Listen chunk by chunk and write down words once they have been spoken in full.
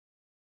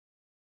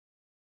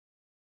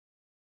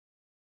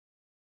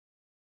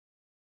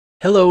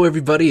Hello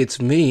everybody, it's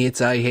me,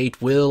 it's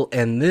IHateWill,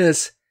 and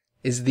this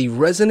is the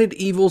Resident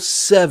Evil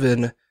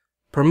 7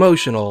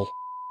 Promotional.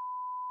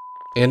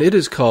 And it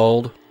is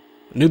called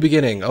New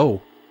Beginning.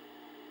 Oh.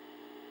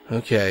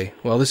 Okay,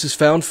 well this is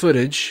found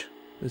footage.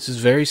 This is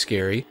very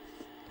scary.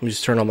 Let me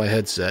just turn on my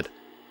headset.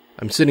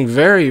 I'm sitting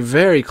very,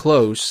 very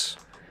close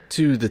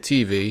to the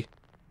TV.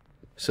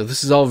 So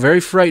this is all very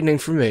frightening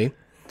for me.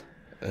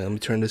 Let me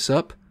turn this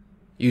up.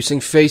 Using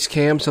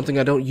Facecam, something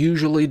I don't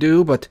usually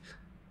do, but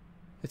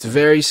it's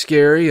very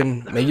scary,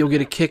 and maybe you'll get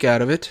a kick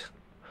out of it.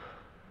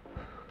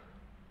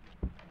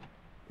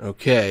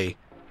 Okay.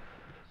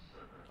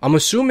 I'm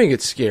assuming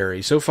it's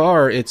scary. So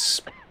far, it's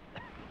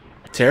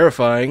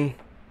terrifying.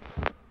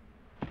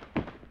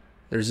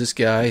 There's this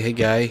guy. Hey,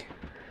 guy.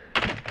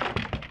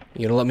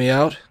 You gonna let me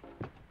out?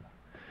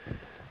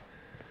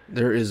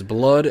 There is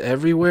blood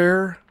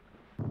everywhere.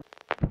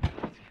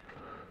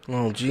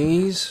 Oh,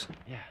 jeez.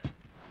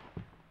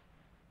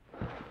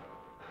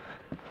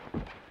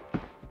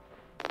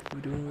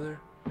 What are we doing over there?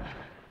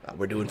 Oh,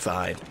 we're doing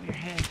fine. Your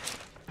hand.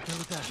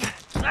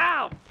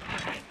 Ow!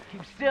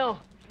 Keep still.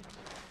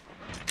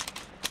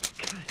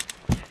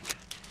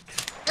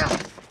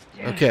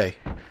 Okay.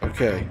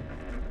 Okay.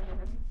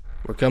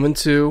 We're coming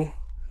to.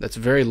 That's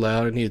very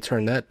loud. I need to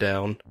turn that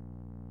down.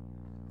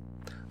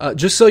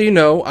 Just so you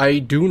know, I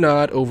do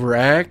not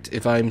overact.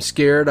 If I'm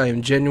scared, I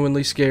am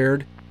genuinely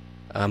scared.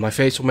 My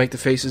face will make the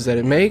faces that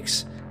it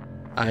makes.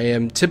 I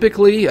am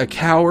typically a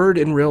coward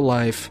in real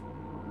life.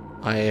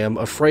 I am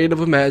afraid of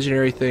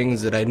imaginary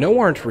things that I know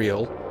aren't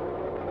real.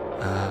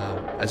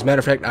 As a matter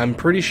of fact, I'm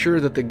pretty sure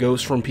that the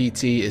ghost from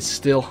PT is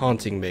still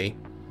haunting me.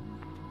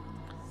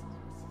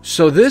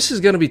 So this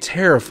is going to be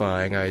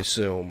terrifying, I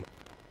assume.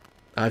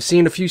 I've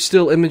seen a few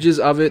still images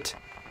of it.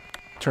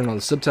 Turn on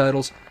the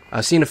subtitles.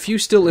 I've seen a few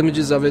still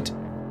images of it.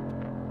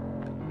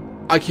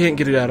 I can't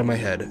get it out of my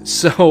head.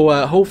 So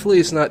hopefully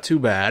it's not too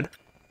bad.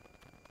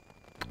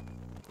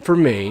 For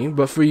me,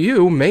 but for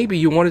you, maybe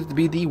you want it to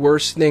be the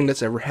worst thing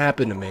that's ever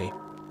happened to me.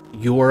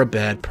 You're a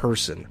bad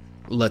person.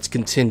 Let's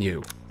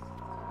continue.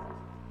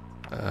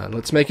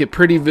 Let's make it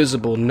pretty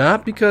visible,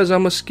 not because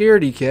I'm a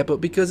scaredy cat, but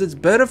because it's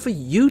better for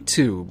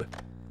YouTube.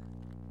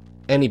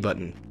 Any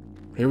button.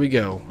 Here we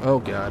go. Oh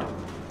god.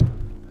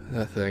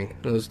 That thing.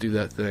 Let's do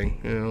that thing.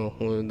 You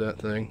know, that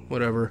thing.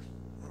 Whatever.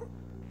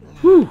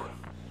 Whew.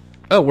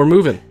 Oh, we're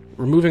moving.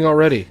 We're moving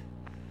already.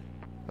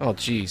 Oh,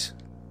 jeez.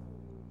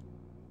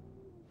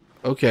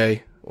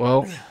 Okay,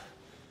 well,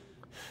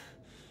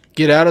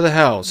 get out of the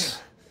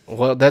house.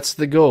 Well, that's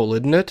the goal,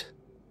 isn't it?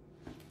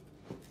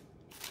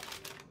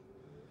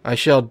 I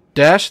shall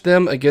dash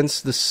them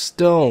against the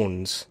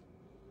stones.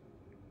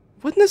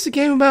 Wasn't this a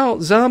game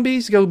about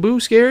zombies go boo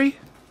scary?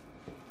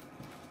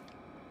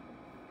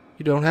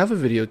 You don't have a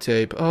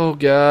videotape. Oh,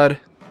 God.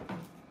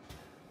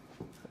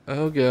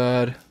 Oh,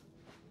 God.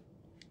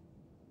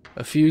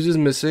 A fuse is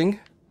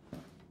missing.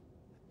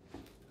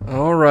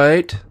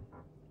 Alright.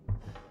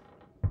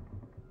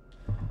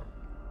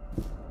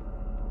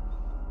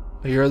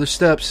 Here are the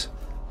steps.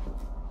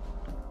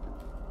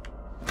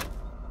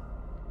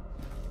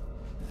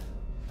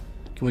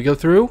 Can we go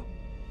through?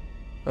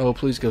 Oh,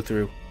 please go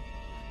through.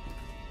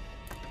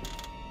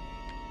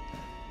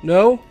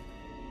 No?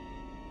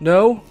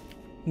 No?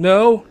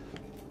 No?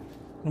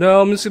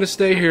 No, I'm just gonna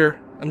stay here.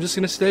 I'm just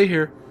gonna stay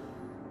here.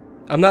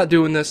 I'm not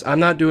doing this. I'm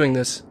not doing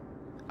this.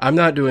 I'm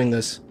not doing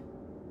this.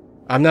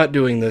 I'm not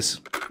doing this.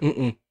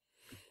 Mm-mm.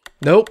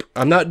 Nope.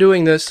 I'm not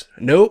doing this.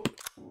 Nope.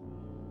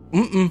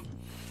 Mm-mm.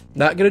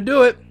 Not gonna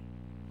do it.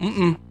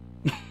 Mm-mm.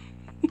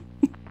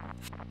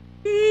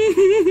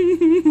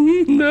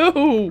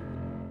 No.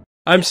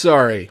 I'm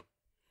sorry.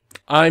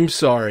 I'm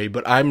sorry,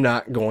 but I'm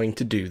not going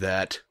to do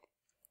that.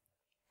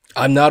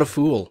 I'm not a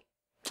fool.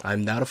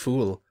 I'm not a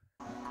fool.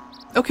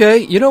 Okay,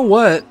 you know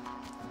what?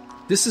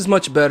 This is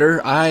much better.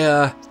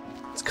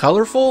 It's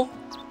colorful.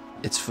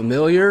 It's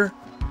familiar.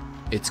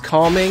 It's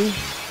calming.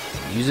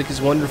 The music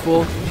is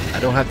wonderful. I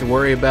don't have to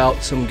worry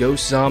about some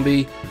ghost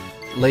zombie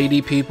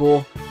lady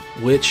people.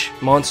 Witch,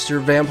 monster,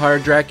 vampire,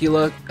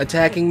 Dracula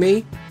attacking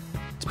me.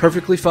 It's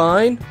perfectly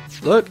fine.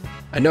 Look,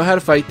 I know how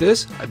to fight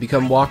this. I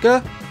become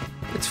Waka.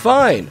 It's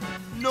fine.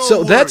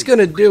 So that's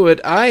gonna do it.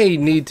 I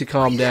need to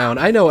calm down.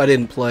 I know I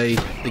didn't play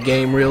the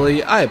game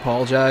really. I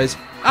apologize.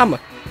 I'm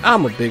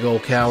a big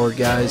old coward,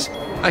 guys.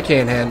 I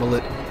can't handle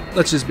it.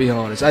 Let's just be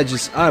honest.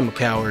 I'm a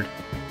coward.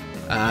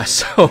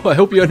 So I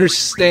hope you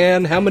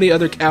understand how many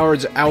other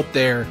cowards are out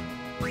there.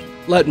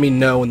 Let me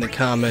know in the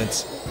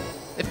comments.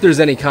 If there's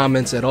any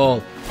comments at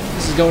all.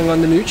 This is going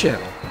on the new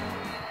channel.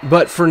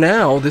 But for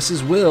now, this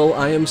is Will.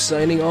 I am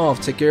signing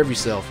off. Take care of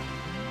yourself.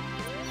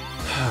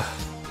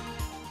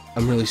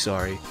 I'm really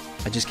sorry.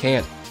 I just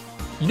can't.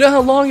 You know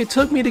how long it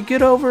took me to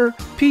get over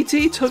PT?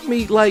 It took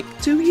me like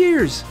 2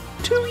 years.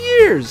 2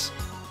 years!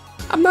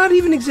 I'm not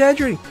even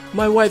exaggerating.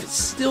 My wife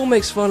still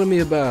makes fun of me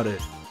about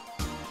it.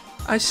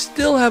 I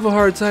still have a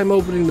hard time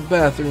opening the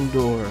bathroom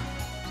door.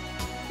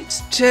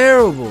 It's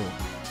terrible.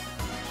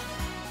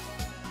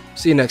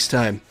 See you next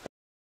time.